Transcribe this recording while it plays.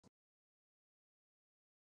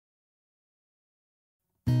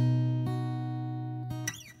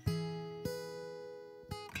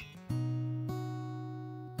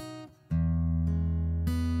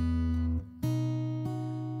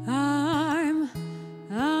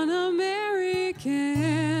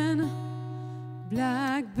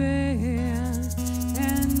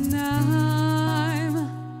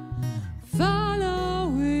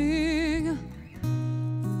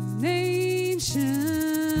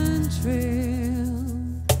trail.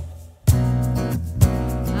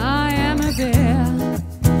 I am a bear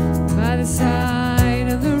by the side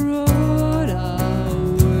of the road.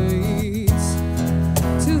 I'll wait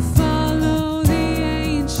to follow the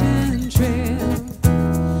ancient trail,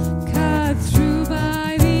 cut through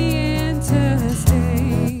by the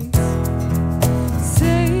interstate.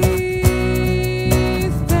 Safe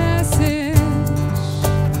passage.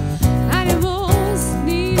 Animals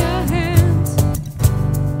need a hand.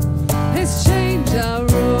 Let's change our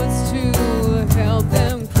roads to help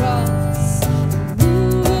them cross,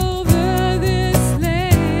 move over this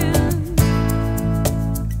land.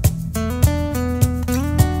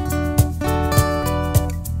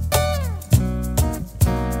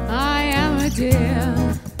 I am a deer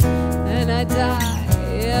and I die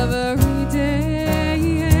every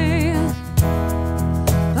day.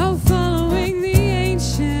 Oh, following the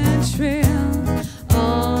ancient trail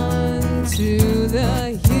onto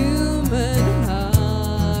the human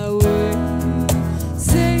highway.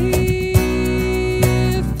 Safe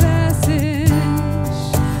passage,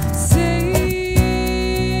 safe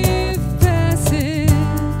passage.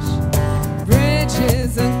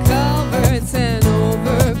 Bridges and culverts and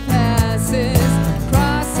overpasses,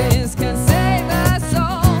 crossings can save us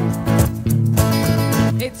all.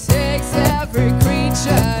 It takes every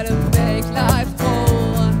creature to make life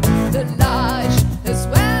whole, the large as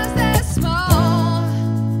well as the small.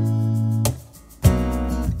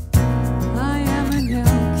 I am an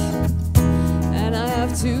elk, and I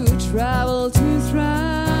have to travel to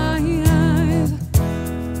thrive.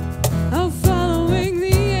 Oh, following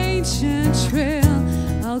the ancient trail,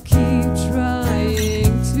 I'll keep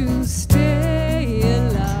trying to stay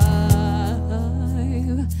alive.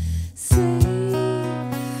 Safe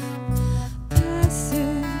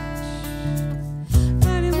passage.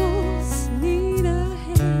 Animals need a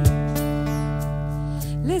hand.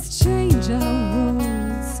 Let's change our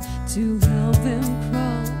roads to help them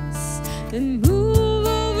cross and move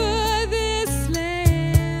over this land.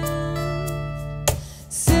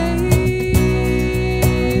 Safe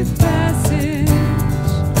passage,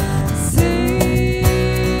 safe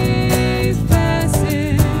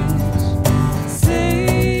passage,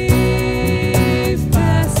 safe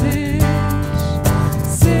passage,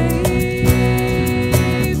 safe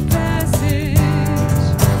passage,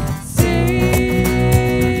 safe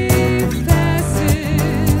passage.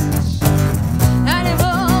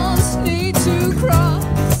 Animals need to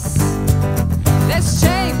cross. Let's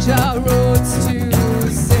change our roads to